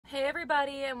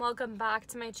everybody, and welcome back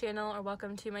to my channel, or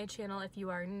welcome to my channel if you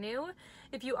are new.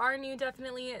 If you are new,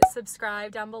 definitely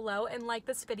subscribe down below and like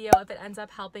this video if it ends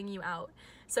up helping you out.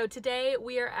 So today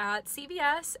we are at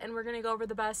CVS and we're going to go over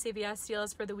the best CVS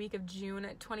deals for the week of June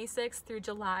 26th through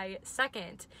July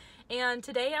 2nd. And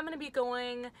today I'm going to be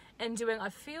going and doing a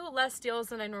few less deals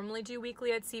than I normally do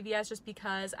weekly at CVS just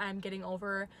because I'm getting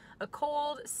over a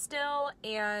cold still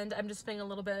and I'm just feeling a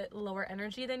little bit lower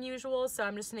energy than usual. So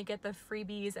I'm just going to get the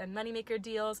freebies and Moneymaker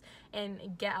deals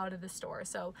and get out of the store.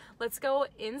 So let's go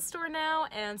in store now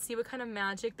and see what kind of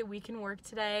magic that we can work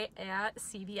today at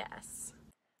CVS.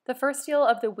 The first deal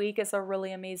of the week is a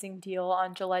really amazing deal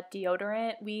on Gillette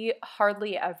deodorant. We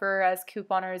hardly ever as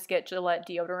couponers get Gillette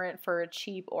deodorant for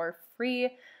cheap or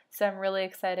free, so I'm really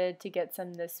excited to get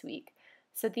some this week.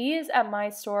 So these at my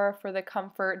store for the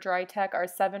Comfort Dry Tech are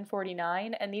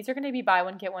 $7.49, and these are going to be buy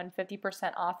one get one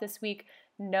 50% off this week.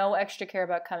 No extra care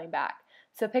about coming back.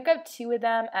 So pick up two of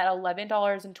them at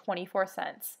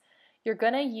 $11.24. You're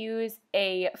going to use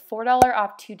a $4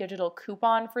 off 2 digital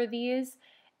coupon for these.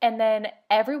 And then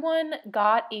everyone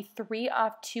got a 3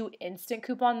 off 2 instant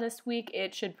coupon this week.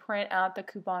 It should print out the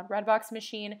coupon Redbox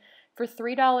machine for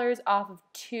 $3 off of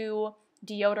 2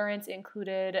 deodorants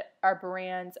included our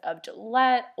brands of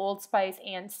Gillette, Old Spice,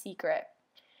 and Secret.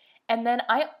 And then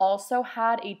I also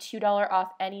had a $2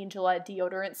 off any Gillette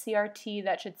deodorant CRT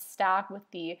that should stack with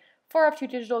the 4 off 2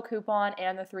 digital coupon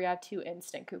and the 3 off 2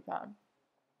 instant coupon.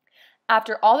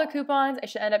 After all the coupons, I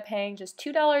should end up paying just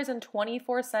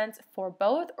 $2.24 for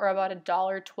both, or about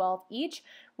 $1.12 each,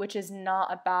 which is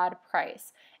not a bad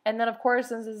price. And then, of course,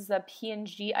 since this is a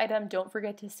P&G item, don't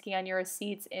forget to scan your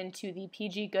receipts into the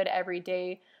PG Good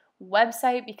Everyday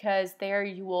website because there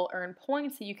you will earn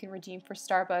points that you can redeem for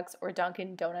Starbucks or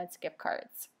Dunkin' Donuts gift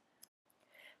cards.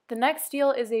 The next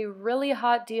deal is a really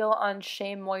hot deal on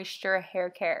Shea Moisture Hair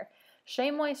Care.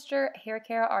 Shea Moisture Hair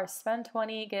Care are spend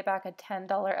 $20, get back a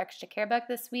 $10 extra care back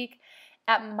this week.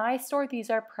 At my store,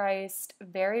 these are priced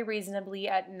very reasonably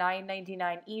at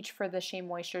 $9.99 each for the Shea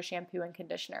Moisture shampoo and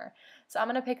conditioner. So I'm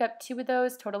going to pick up 2 of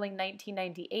those, totaling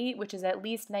 $19.98, which is at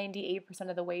least 98%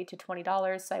 of the way to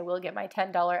 $20, so I will get my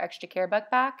 $10 extra care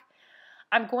back.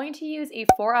 I'm going to use a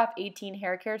 4 off 18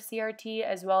 hair care CRT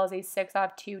as well as a 6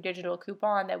 off 2 digital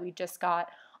coupon that we just got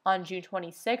on June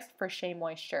 26th for Shea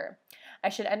Moisture. I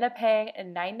should end up paying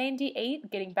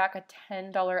 $9.98, getting back a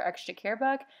 $10 extra care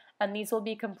buck, and these will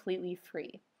be completely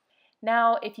free.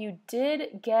 Now, if you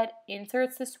did get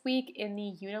inserts this week in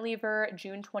the Unilever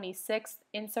June 26th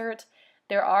insert,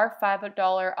 there are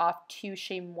 $5 off 2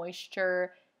 Shea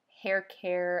Moisture hair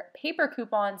care paper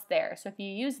coupons there. So if you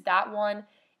use that one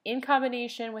in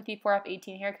combination with the 4 off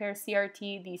 18 hair care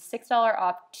CRT, the $6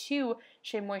 off 2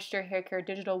 Shea Moisture hair care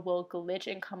digital will glitch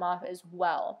and come off as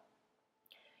well.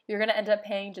 You're going to end up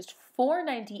paying just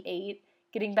 $4.98,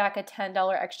 getting back a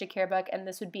 $10 extra care buck, and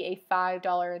this would be a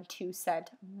 $5.02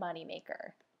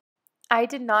 moneymaker. I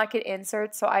did not get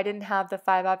inserts, so I didn't have the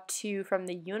 5 off 2 from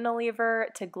the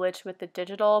Unilever to glitch with the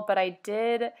digital, but I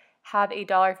did have a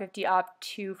 $1.50 off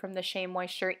 2 from the Shea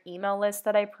Moisture email list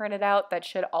that I printed out that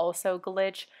should also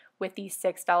glitch with the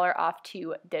 $6 off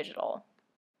 2 digital.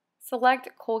 Select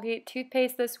Colgate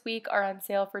toothpaste this week are on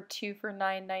sale for 2 for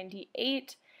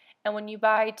 $9.98. And when you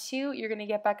buy 2, you're going to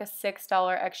get back a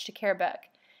 $6 extra care back.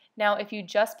 Now, if you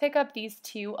just pick up these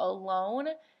 2 alone,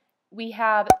 we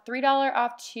have $3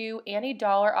 off 2 and a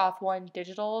 $1 off 1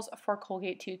 digitals for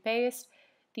Colgate toothpaste.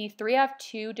 The 3 off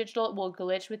 2 digital will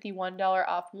glitch with the $1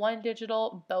 off 1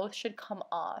 digital. Both should come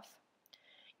off.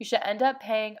 You should end up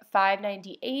paying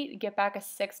 $5.98, get back a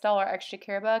 $6 extra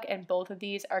care buck, and both of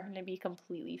these are going to be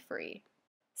completely free.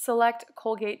 Select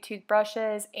Colgate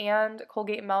toothbrushes and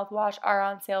Colgate mouthwash are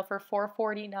on sale for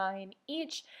 $4.49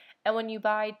 each, and when you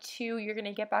buy 2, you're going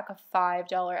to get back a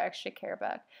 $5 extra care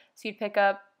back. So you'd pick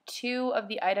up 2 of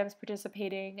the items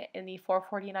participating in the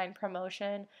 $4.49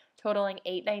 promotion, totaling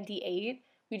 $8.98.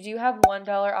 We do have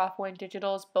 $1 off 1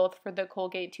 digitals, both for the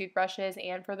Colgate toothbrushes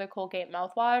and for the Colgate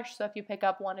mouthwash. So if you pick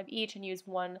up 1 of each and use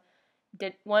one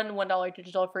 $1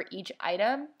 digital for each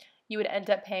item, you would end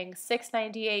up paying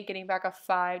 $6.98, getting back a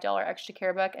 $5 extra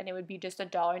care buck, and it would be just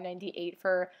 $1.98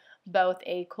 for both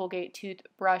a Colgate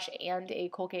toothbrush and a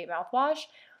Colgate mouthwash.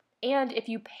 And if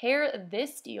you pair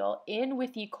this deal in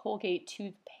with the Colgate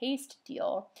toothpaste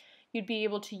deal, you'd be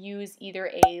able to use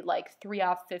either a 3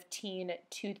 off 15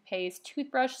 toothpaste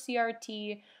toothbrush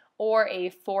CRT or a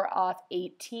 4 off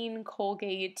 18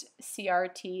 Colgate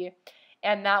CRT.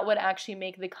 And that would actually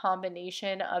make the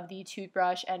combination of the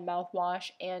toothbrush and mouthwash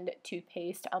and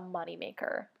toothpaste a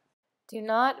moneymaker. Do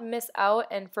not miss out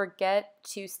and forget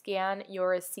to scan your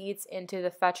receipts into the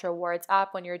Fetch Rewards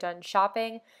app when you're done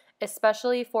shopping.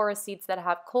 especially for receipts that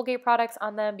have Colgate products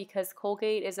on them, because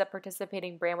Colgate is a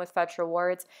participating brand with Fetch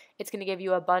Rewards. It's going to give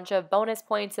you a bunch of bonus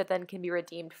points that then can be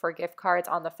redeemed for gift cards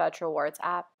on the Fetch Rewards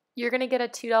app. You're going to get a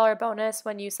 $2 bonus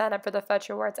when you sign up for the Fetch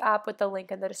Rewards app with the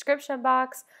link in the description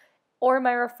box, or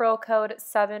my referral code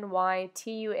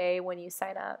 7YTUA when you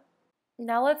sign up.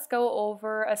 Now let's go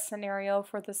over a scenario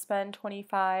for the spend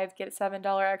 $25, get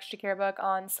 $7 extra care book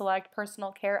on select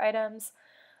personal care items.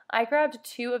 I grabbed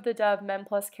 2 of the Dove Men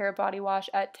Plus Care Body Wash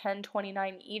at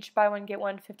 $10.29 each. Buy one, get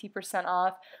one 50%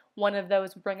 off. One of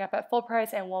those would bring up at full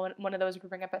price, and one of those would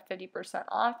bring up at 50%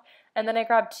 off. And then I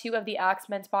grabbed 2 of the Axe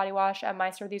Men's Body Wash at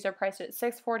my store. These are priced at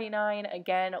 $6.49.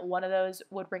 Again, one of those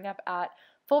would bring up at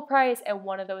full price, and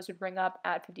one of those would bring up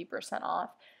at 50% off.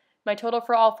 My total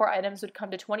for all 4 items would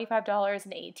come to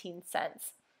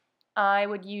 $25.18. I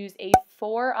would use a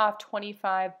 4 off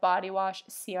 25 body wash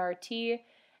CRT.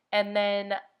 And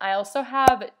then I also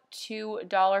have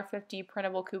 $2.50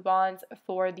 printable coupons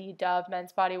for the Dove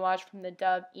Men's Body Wash from the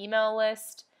Dove email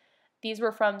list. These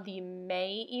were from the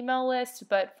May email list,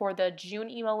 but for the June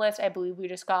email list, I believe we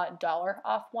just got $1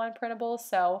 off 1 printable.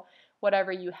 So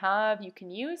whatever you have, you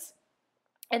can use.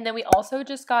 And then we also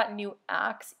just got new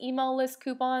Axe email list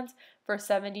coupons for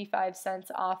 75 cents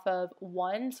off of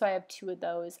 1. So I have 2 of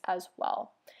those as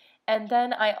well. And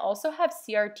then I also have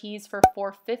CRTs for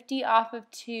 $4.50 off of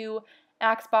 2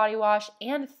 Axe Body Wash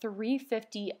and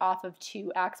 $3.50 off of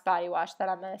 2 Axe Body Wash that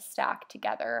I'm going to stack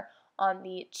together on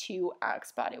the 2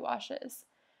 Axe Body Washes.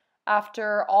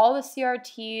 After all the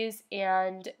CRTs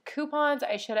and coupons,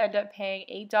 I should end up paying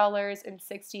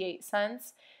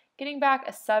 $8.68. Getting back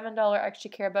a $7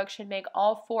 extra care book should make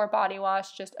all 4 body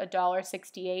wash just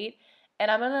 $1.68. And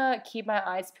I'm going to keep my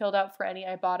eyes peeled out for any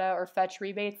Ibotta or Fetch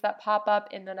rebates that pop up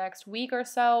in the next week or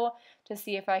so to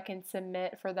see if I can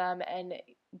submit for them and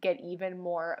get even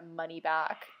more money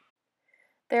back.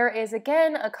 There is,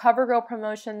 again, a CoverGirl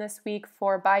promotion this week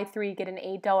for buy 3, get an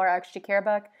 $8 extra care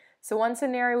book. So one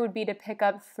scenario would be to pick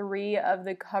up 3 of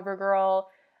the CoverGirl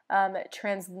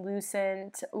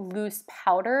translucent loose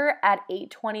powder at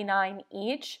 $8.29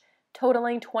 each,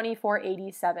 totaling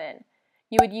 $24.87.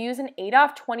 You would use an 8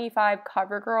 off 25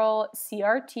 CoverGirl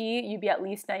CRT. You'd be at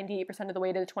least 98% of the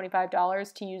way to the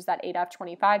 $25 to use that 8 off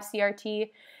 25 CRT.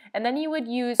 And then you would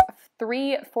use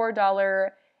 3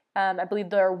 $4, I believe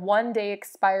they're 1-day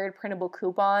expired printable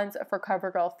coupons for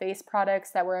CoverGirl face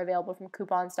products that were available from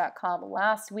coupons.com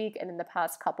last week and in the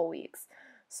past couple weeks.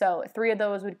 So 3 of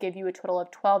those would give you a total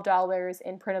of $12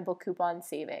 in printable coupon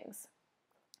savings.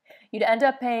 You'd end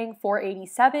up paying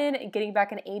 $4.87, and getting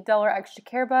back an $8 extra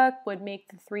care book would make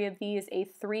the 3 of these a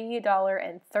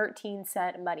 $3.13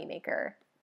 moneymaker.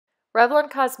 Revlon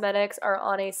Cosmetics are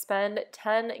on a spend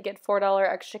 $10, get $4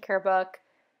 extra care book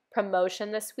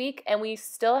promotion this week, and we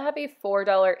still have a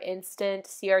 $4 instant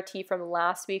CRT from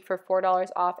last week for $4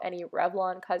 off any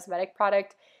Revlon cosmetic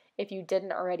product if you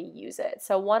didn't already use it.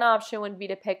 So one option would be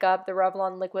to pick up the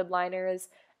Revlon liquid liners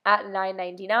at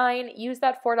 $9.99. Use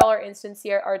that $4 instant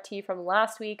CRT from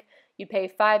last week. You pay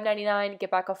 $5.99, get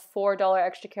back a $4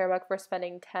 extra care book for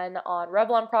spending $10 on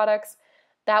Revlon products.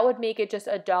 That would make it just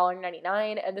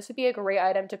 $1.99, and this would be a great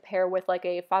item to pair with like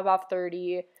a 5 off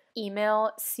 30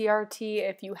 email CRT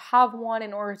if you have one,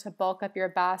 in order to bulk up your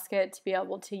basket to be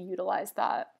able to utilize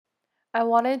that. I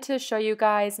wanted to show you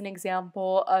guys an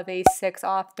example of a 6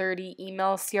 off 30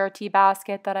 email CRT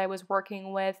basket that I was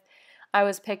working with. I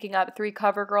was picking up 3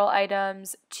 CoverGirl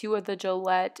items, 2 of the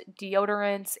Gillette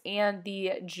deodorants, and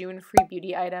the June free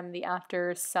beauty item, the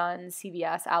After Sun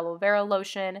CVS aloe vera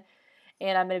lotion.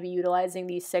 And I'm going to be utilizing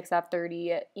the 6 off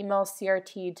 30 email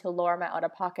CRT to lower my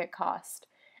out-of-pocket cost.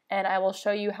 And I will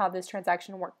show you how this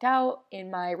transaction worked out in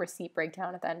my receipt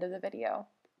breakdown at the end of the video.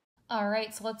 All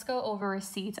right, so let's go over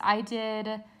receipts. I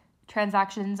did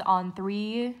transactions on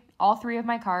all three of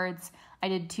my cards. I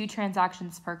did 2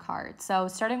 transactions per card. So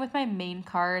starting with my main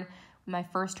card, my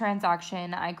first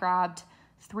transaction, I grabbed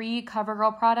 3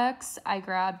 CoverGirl products. I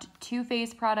grabbed 2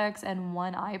 face products and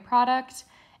 1 eye product.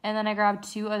 And then I grabbed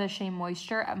 2 of the Shea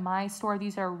Moisture. At my store,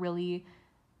 these are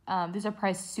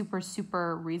priced super,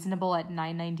 super reasonable at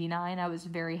 $9.99. I was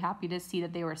very happy to see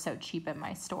that they were so cheap at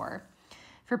my store.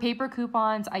 For paper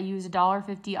coupons, I used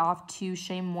 $1.50 off 2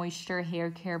 Shea Moisture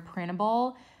hair care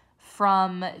printable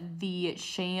from the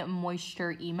Shea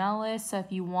Moisture email list. So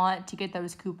if you want to get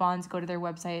those coupons, go to their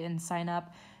website and sign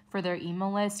up for their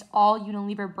email list. All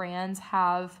Unilever brands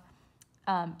have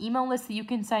email lists that you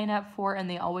can sign up for, and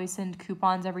they always send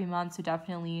coupons every month, so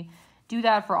definitely do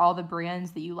that for all the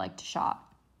brands that you like to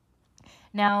shop.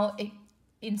 Now,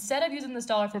 instead of using this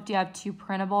 $1.50 off 2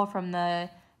 printable from the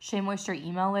Shea Moisture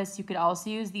email list, you could also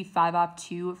use the 5 off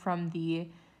 2 from the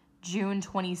June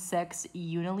 26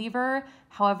 Unilever.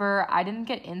 However, I didn't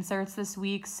get inserts this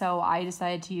week, so I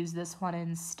decided to use this one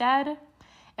instead.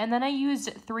 And then I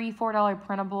used 3 $4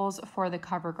 printables for the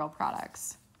CoverGirl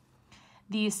products.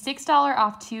 The $6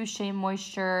 off 2 Shea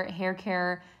Moisture Hair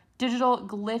Care Digital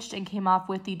glitched and came off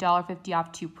with the $1.50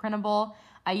 off 2 printable.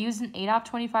 I used an 8 off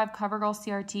 25 CoverGirl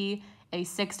CRT, a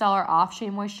 $6 off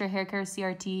Shea Moisture Hair Care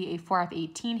CRT, a 4 off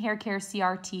 18 Hair Care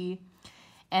CRT,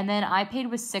 and then I paid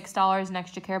with $6 in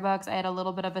extra care bucks. I had a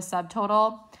little bit of a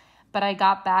subtotal, but I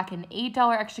got back an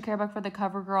 $8 extra care buck for the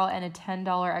CoverGirl and a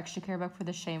 $10 extra care buck for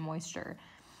the Shea Moisture.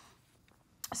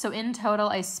 So in total,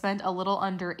 I spent a little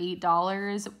under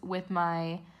 $8 with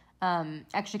my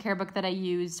extra care book that I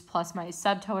used plus my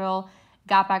subtotal,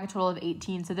 got back a total of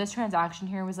 $18. So this transaction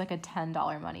here was like a $10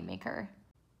 moneymaker.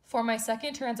 For my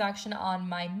second transaction on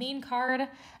my main card,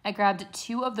 I grabbed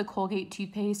 2 of the Colgate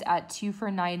toothpaste at 2 for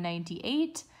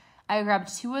 $9.98. I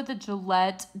grabbed 2 of the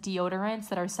Gillette deodorants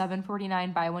that are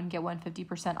 $7.49, buy one, get one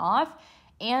 50% off.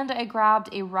 And I grabbed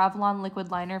a Revlon liquid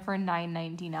liner for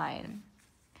 $9.99.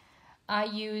 I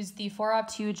used the 4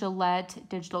 off 2 Gillette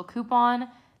digital coupon.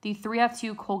 The 3 off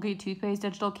 2 Colgate toothpaste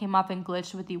digital came off and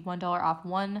glitched with the $1 off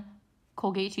 1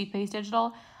 Colgate toothpaste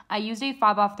digital. I used a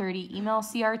 5 off 30 email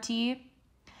CRT.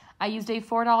 I used a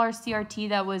 $4 CRT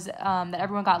that was that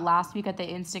everyone got last week at the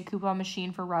instant coupon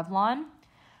machine for Revlon.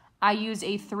 I used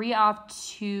a 3 off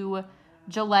 2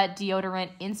 Gillette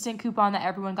deodorant instant coupon that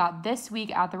everyone got this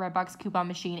week at the Redbox coupon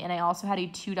machine, and I also had a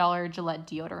 $2 Gillette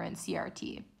deodorant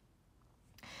CRT.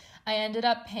 I ended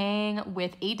up paying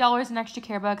with $8 in extra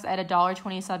care bucks. I had a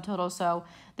 $1.20 subtotal, so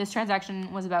this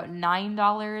transaction was about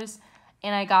 $9,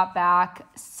 and I got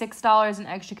back $6 in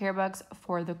extra care bucks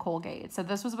for the Colgate. So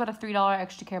this was about a $3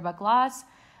 extra care buck loss,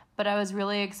 but I was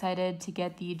really excited to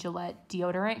get the Gillette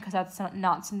deodorant because that's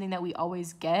not something that we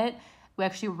always get. We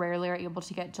actually rarely are able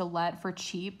to get Gillette for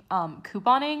cheap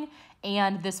couponing,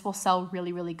 and this will sell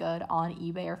really, really good on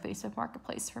eBay or Facebook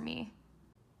Marketplace for me.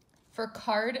 For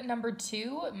card number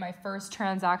 2, my first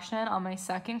transaction on my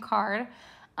second card,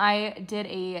 I did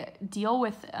a deal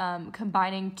with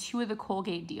combining 2 of the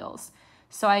Colgate deals.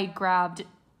 So I grabbed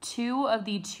 2 of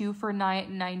the 2 for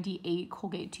 $9.98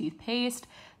 Colgate toothpaste,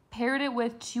 paired it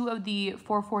with 2 of the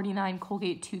 $4.49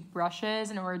 Colgate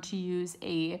toothbrushes in order to use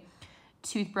a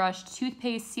toothbrush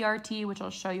toothpaste CRT, which I'll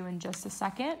show you in just a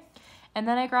second. And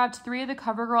then I grabbed 3 of the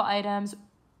CoverGirl items,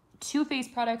 2 face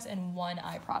products, and 1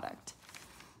 eye product.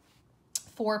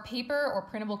 For paper or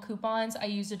printable coupons, I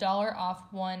used a $1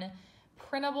 off 1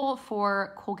 printable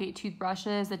for Colgate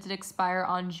toothbrushes that did expire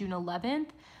on June 11th,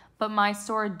 but my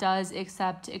store does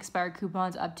accept expired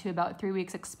coupons up to about 3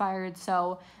 weeks expired,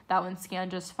 so that one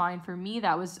scanned just fine for me.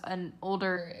 That was an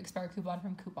older expired coupon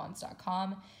from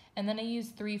coupons.com. And then I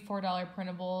used 3 $4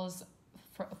 printables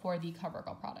for the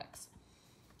CoverGirl products.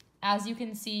 As you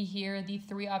can see here, the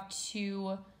 3 off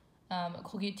 2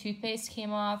 Colgate toothpaste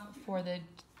came off for the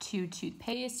 2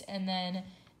 toothpaste, and then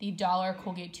the $1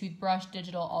 Colgate toothbrush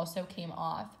digital also came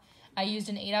off. I used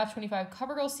an 8 off 25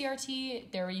 CoverGirl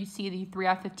CRT. There you see the 3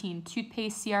 off 15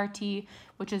 toothpaste CRT,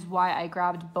 which is why I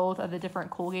grabbed both of the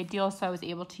different Colgate deals, so I was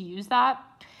able to use that.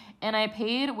 And I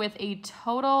paid with a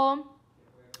total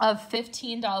of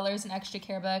 $15 in extra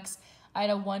care bucks. I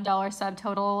had a $1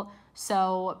 subtotal,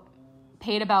 so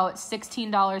paid about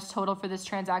 $16 total for this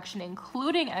transaction,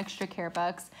 including extra care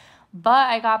bucks. But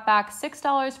I got back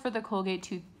 $6 for the Colgate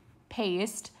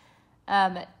toothpaste,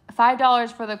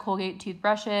 $5 for the Colgate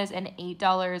toothbrushes, and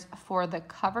 $8 for the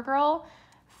CoverGirl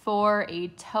for a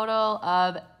total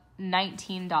of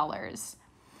 $19.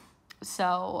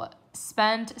 So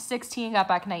spent $16, got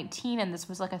back $19, and this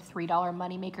was like a $3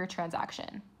 moneymaker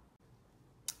transaction.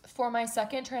 For my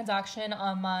second transaction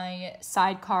on my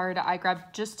side card, I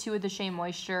grabbed just 2 of the Shea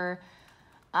Moisture.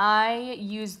 I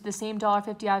used the same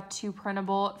 $1.50 off 2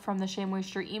 printable from the Shea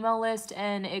Moisture email list,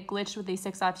 and it glitched with a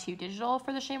 6 off 2 digital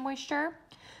for the Shea Moisture.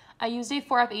 I used a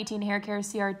 4 off 18 hair care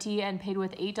CRT and paid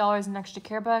with $8 in extra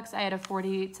care bucks. I had a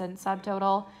 48-cent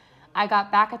subtotal. I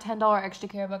got back a $10 extra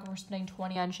care buck for spending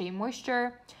 $20 on Shea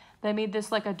Moisture. That made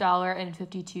this like a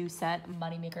 $1.52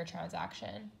 moneymaker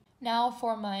transaction. Now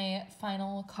for my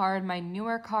final card, my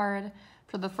newer card.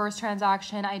 For the first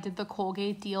transaction, I did the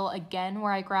Colgate deal again,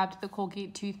 where I grabbed the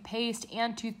Colgate toothpaste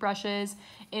and toothbrushes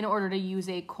in order to use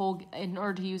a Colgate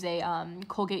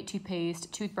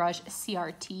toothpaste toothbrush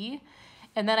CRT.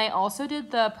 And then I also did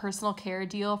the personal care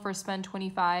deal for spend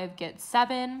 25, get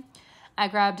 7. I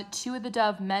grabbed 2 of the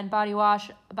Dove Men body wash,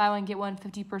 buy one get one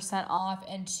 50% off,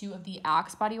 and 2 of the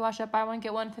Axe body wash at buy one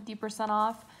get one 50%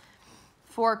 off.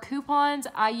 For coupons,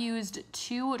 I used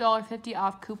 2 $1.50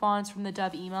 off coupons from the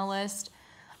Dove email list.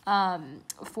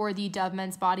 for the Dove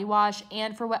Men's Body Wash,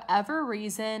 and for whatever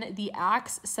reason, the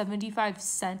Axe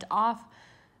 75% off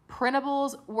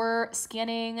printables were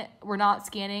not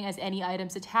scanning as any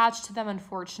items attached to them,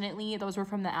 unfortunately. Those were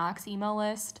from the Axe email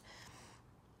list.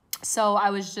 So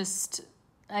I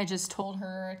just told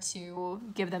her to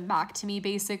give them back to me,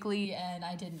 basically, and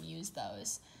I didn't use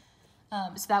those.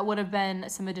 So that would have been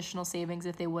some additional savings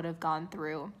if they would have gone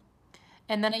through.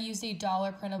 And then I used a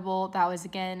 $1 printable. That was,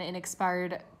 again, an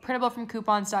expired printable from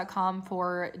coupons.com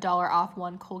for $1 off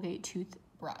one Colgate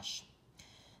toothbrush.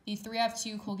 The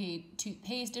 3-off-2 Colgate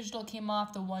toothpaste digital came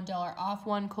off. The $1 off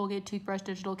one Colgate toothbrush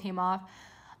digital came off.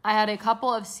 I had a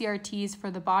couple of CRTs for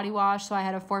the body wash. So I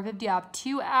had a 450 off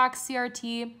 2 Axe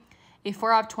CRT, a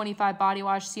 4 off 25 body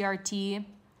wash CRT,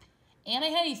 and I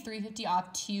had a 350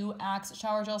 off 2 Axe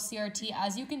shower gel CRT.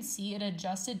 As you can see, it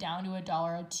adjusted down to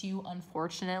 $1.02,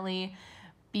 unfortunately,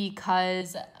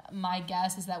 because my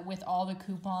guess is that with all the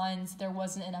coupons, there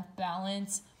wasn't enough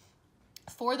balance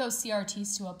for those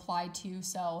CRTs to apply to.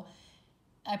 So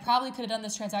I probably could have done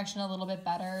this transaction a little bit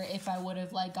better if I would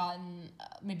have like gotten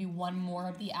maybe one more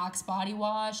of the Axe body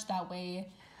wash. That way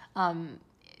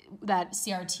that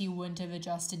CRT wouldn't have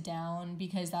adjusted down,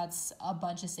 because that's a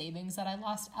bunch of savings that I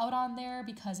lost out on there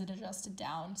because it adjusted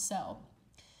down. So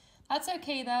that's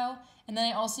okay though. And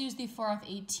then I also used the 4 off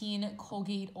 18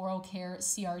 Colgate Oral Care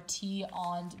CRT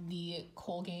on the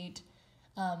Colgate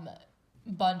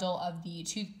bundle of the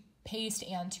toothpaste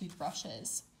and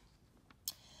toothbrushes.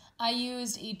 I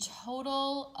used a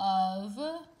total of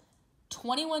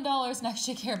 $21 in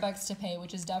extra care bucks to pay,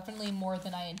 which is definitely more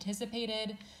than I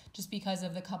anticipated, just because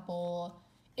of the couple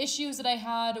issues that I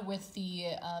had with the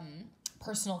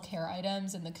personal care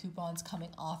items and the coupons coming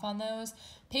off on those.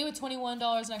 Pay with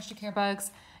 $21 in extra care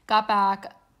bucks, got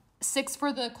back $6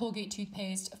 for the Colgate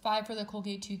toothpaste, $5 for the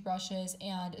Colgate toothbrushes,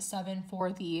 and $7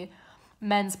 for the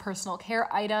men's personal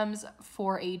care items,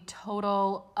 for a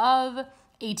total of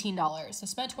 $18. So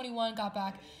spent $21, got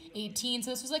back $18. So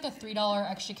this was like a $3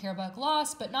 extra care buck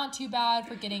loss, but not too bad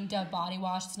for getting Dove body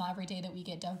wash. It's not every day that we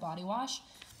get Dove body wash.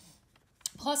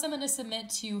 Plus, I'm going to submit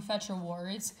to Fetch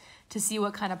Rewards to see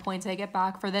what kind of points I get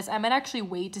back for this. I might actually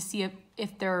wait to see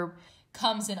if there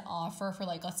comes an offer for,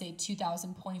 like, let's say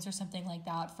 2,000 points or something like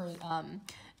that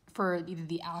for either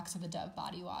the Axe or the Dove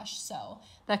body wash. So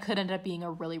that could end up being a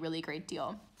really, really great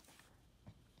deal.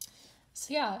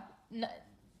 So yeah,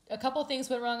 a couple things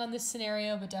went wrong on this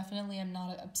scenario, but definitely I'm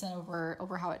not upset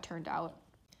over how it turned out.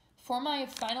 For my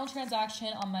final transaction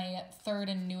on my third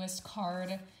and newest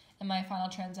card, and my final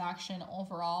transaction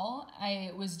overall, I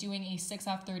was doing a 6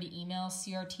 off 30 email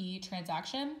CRT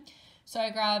transaction. So I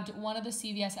grabbed one of the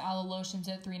CVS aloe lotions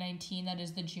at $3.19, that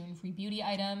is the June free beauty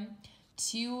item,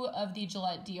 2 of the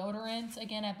Gillette deodorants,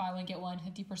 again at buy one get one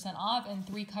 50% off, and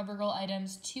 3 CoverGirl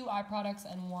items, 2 eye products,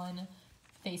 and 1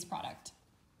 face product.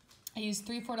 I used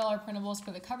 3 $4 printables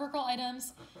for the CoverGirl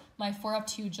items. My 4 off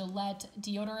 2 Gillette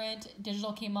deodorant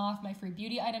digital came off. My free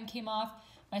beauty item came off.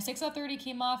 My 6 off 30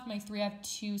 came off. My 3 off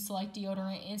 2 select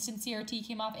deodorant instant CRT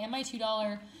came off. And my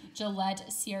 $2 Gillette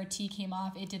CRT came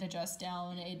off. It did adjust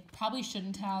down. It probably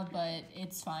shouldn't have, but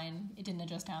it's fine. It didn't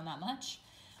adjust down that much.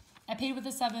 I paid with a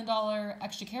 $7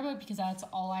 extra care book because that's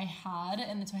all I had.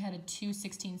 And so I had a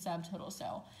 $2.16 sub total.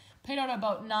 So paid out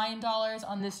about $9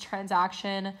 on this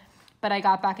transaction. But I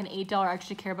got back an $8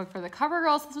 extra care book for the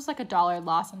CoverGirl. So this was like a $1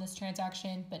 loss on this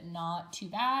transaction, but not too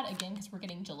bad, again, because we're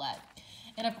getting Gillette.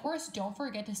 And of course, don't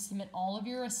forget to submit all of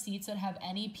your receipts that have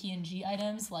any P&G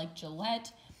items like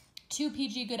Gillette to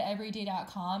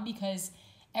pggoodeveryday.com, because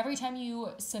every time you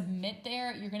submit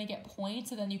there, you're going to get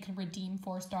points, so then you can redeem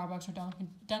for Starbucks or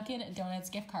Dunkin' Donuts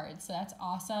gift cards. So that's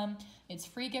awesome. It's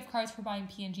free gift cards for buying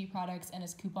P&G products, and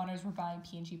as couponers, we're buying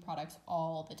P&G products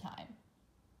all the time.